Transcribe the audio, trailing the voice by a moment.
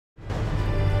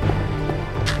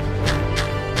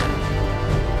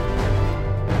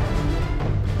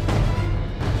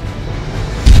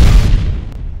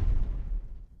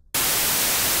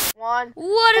everyone.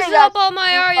 What is Hey, up, guys. all my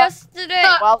Oreos today?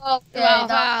 Well,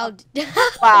 Wow.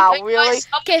 wow, Hey, really? guys,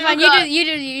 up to Okay, fine. guys. You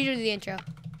do the intro.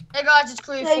 Hey guys, it's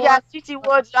Creed. Hey guys,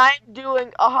 ccwoods00. I'm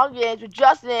doing a Hunger Games with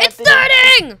Justin It's Anthony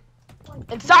starting.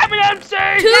 and Simon MC.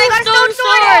 Two stone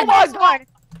Oh my swords. god!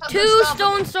 Two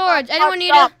stone swords. Anyone need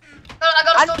Stop. a I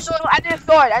got a stone sword. I need a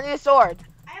sword. I need a sword.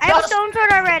 I have a stone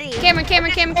sword already. Cameron. I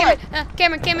need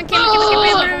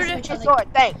a sword.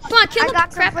 Thanks. Come on, kill I the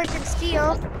got some crap. freaking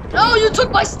steel. No, you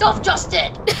took my stuff,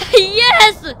 Justin.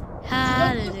 Yes.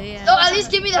 Hallelujah. No, at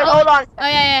least give me the Wait, help. hold on. Oh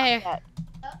yeah. Here.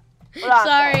 Hold on.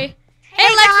 Sorry. Hey, Hey,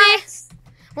 Lexi. guys.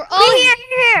 We're Come all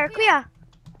here. Come here.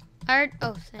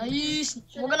 Nice.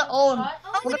 We're gonna own.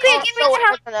 Come here, give me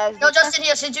the help. No, Justin,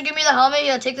 here, since you give me the helmet,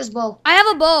 here, take this bow. I have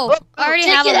a bow. I already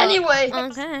Take have it a bow. anyway.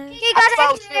 Okay. Hey guys, I bow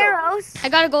have too. 2 arrows. I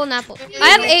got a golden apple. I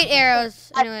have 8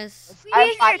 arrows. Anyways. I have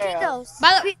Here, 5 take arrows.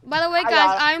 those. By the way, I got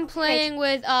guys, it. I'm playing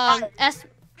with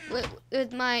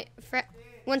with my friend.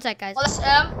 One sec, guys. Well, it's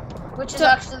M, which is So,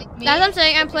 actually me. That's what I'm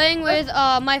saying. I'm playing with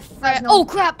my friend. No. Oh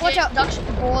crap! Watch out! Introduction,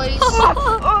 boys.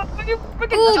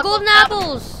 Ooh, golden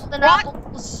apples. Golden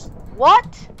apples. What?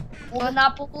 Golden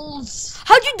apples.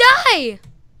 How'd you die?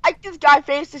 This guy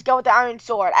faced this guy with the iron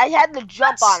sword. I had to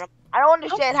jump on him. I don't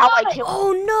understand how I killed him.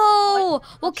 Oh no!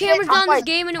 Well, shit, Cameron's not in how this I-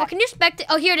 game anymore. Can you spect it?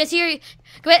 Oh, here it is. Here. Wait,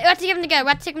 we have to take them together. We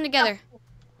have to take them together.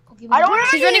 I don't Where are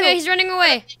He's running you? away. He's running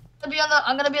away. I'm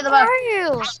gonna be on the Where back. are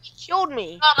you? He killed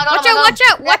me. Watch out! Watch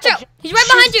out! Watch out! He's right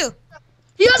behind you.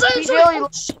 He has iron He sword. really- Oh,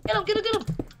 shit. Get him.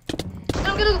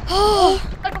 Get him. Oh,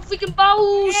 Like a freaking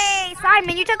bows. Hey,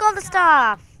 Simon, you took all the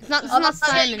stuff. it's not. It's Oh, not that's not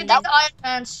it. You Simon. can take the iron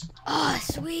pants. Oh,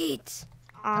 sweet.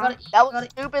 I gotta eat. That I was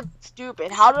gotta eat.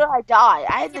 stupid. How did I die?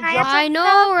 I had to Can I jump. have I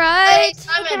know, right?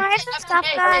 Simon, Can I have some stuff,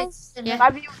 hey, guys? hey, Yeah. My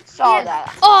viewers saw Yeah.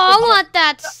 that. Oh, I want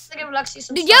that. Give Lexi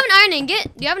some Do you have stuff. an iron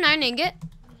ingot? Do you have an iron ingot?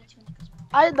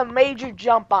 I had the major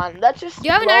jump on. That just Do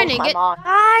you have an blows iron my ingot? mind.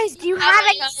 Guys, do you How have many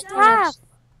any iron stuff? ingots?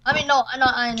 I mean, no, I'm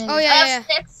not iron ingots. Oh, yeah, I have yeah.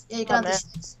 sticks. Yeah, you can have the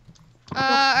sticks.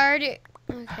 I already.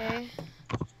 Okay.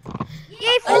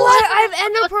 Yay, for Oh, what? I have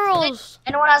ender pearls.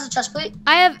 Anyone has a chest plate?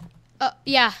 I have.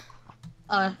 Yeah.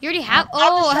 You already have. Oh,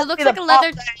 just it trying looks to like be a the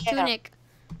leather boss that I am. tunic.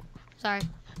 Sorry.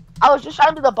 I was just trying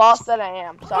to be the boss that I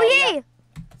am. Oh, Sorry. yeah. yay.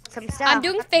 Some stuff. I'm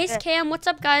doing face cam. What's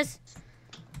up, guys?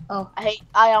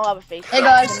 I don't have a face. Hey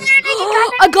guys.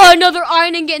 I got another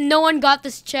iron ingot. And no one got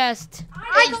this chest.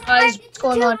 Hey guys, what's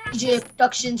going on? DJ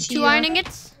Productions here. 2 iron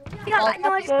ingots. No, I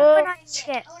just got one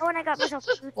shit. Oh, and I got myself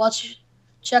food. Watch.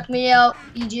 Check me out,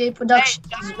 EJ Productions.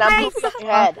 I'm pooping on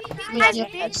your head. Guys,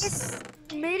 Yes.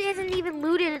 mid isn't even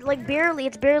looted, like barely.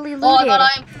 It's barely looted. Oh, I got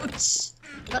iron boots.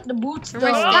 Got the boots My though.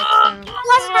 sticks, I though.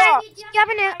 Plus, do you have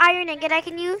an iron ingot I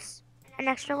can use? An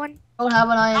extra one? don't have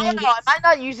an I iron don't know. I ingot. might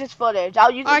not use this footage.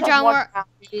 I'll use Alright, it John, one we're- time.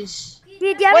 Please. Do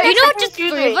you have Wait, an You know, extra just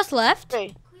 3 of us left.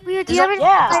 Wait. Do you Is have it- an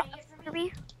yeah. extra for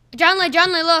me?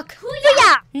 Janlei, look.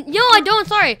 Yeah. No, I don't.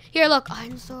 Sorry. Here, look.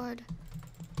 Iron sword.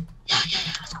 Yeah.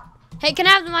 Let's go. Hey, can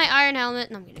I have my iron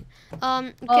helmet? No, I'm kidding.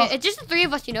 Okay, Oh. it's just the 3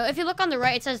 of us, you know. If you look on the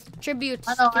right, it says tributes.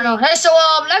 I know. Hey, so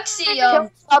Lexi, Kill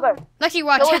each other. Lexi,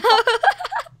 watch Kill out.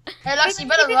 hey Lexi, you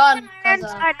better run. 'Cause,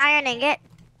 An iron ingot.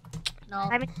 no.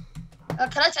 I mean-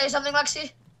 Can I tell you something,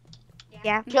 Lexi?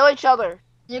 Yeah. Kill each other.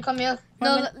 You come here.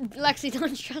 No, Lexi,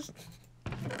 don't trust.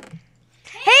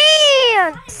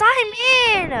 Hey,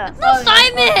 Simon! No,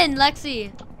 Simon!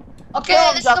 Lexi. Okay, Kill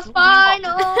him, this is the Justin.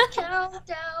 final countdown.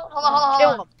 Hold Kill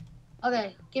on. him.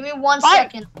 Okay, give me 1 Fight.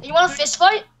 second. You want a fist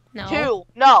fight? No. 2.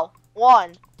 No.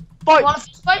 1. You Fight. want a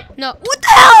fist fight? No. What the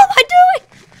hell am I doing?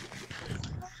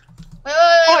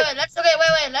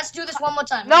 Wait. Let's do this one more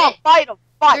time. No. Okay? Fight him.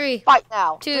 Fight. 3, Fight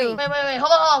now. 2. Wait.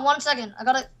 Hold on. 1 second. I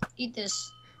gotta eat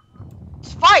this.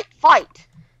 Fight.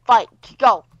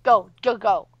 Go. Bow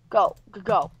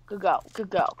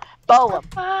him.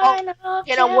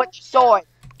 Hit him with the sword.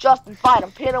 Justin, fight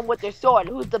him. Hit him with the sword.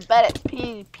 Who's the best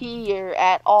PvPer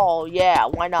at all? Yeah,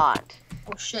 why not?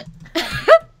 Oh shit.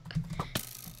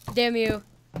 Damn you.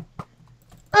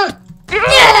 Ugh.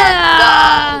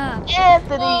 Yeah!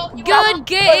 Anthony. Oh, you Good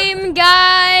game,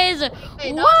 guys. Wait, that Wah! was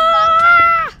You know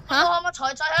Huh? how much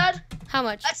hearts I had? How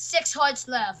much? That's 6 hearts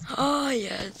left. Oh,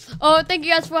 yes. Oh, thank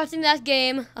you guys for watching that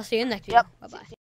game. I'll see you in the next video. Yep. Bye-bye.